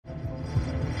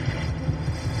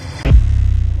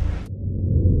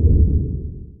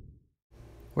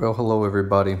Well, hello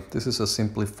everybody. This is a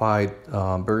simplified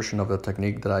version of the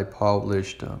technique that I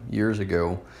published years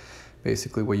ago.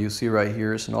 Basically what you see right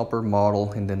here is an upper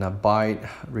model and then a byte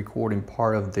recording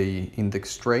part of the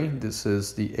index tray. This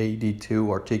is the AD2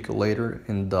 articulator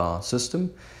in the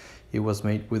system. It was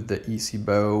made with the Easy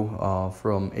Bow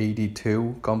from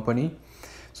AD2 company.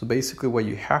 So basically what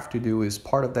you have to do is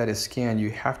part of that scan, you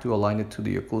have to align it to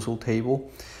the occlusal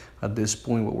table. At this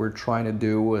point, what we're trying to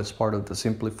do as part of the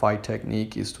simplified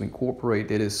technique is to incorporate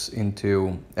it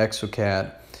into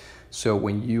Exocad. So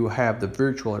when you have the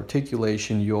virtual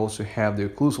articulation, you also have the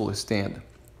occlusal stand.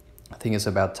 I think it's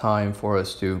about time for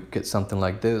us to get something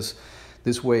like this.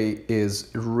 This way is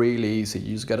really easy.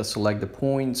 You just got to select the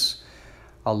points,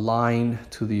 align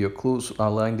the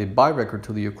birecord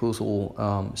to the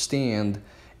occlusal stand,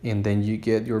 and then you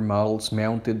get your models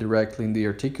mounted directly in the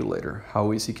articulator.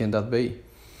 How easy can that be?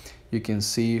 You can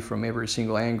see from every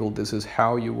single angle, this is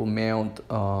how you will mount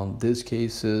these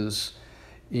cases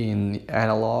in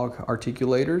analog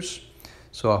articulators.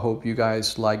 So I hope you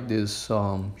guys like this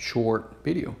short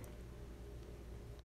video.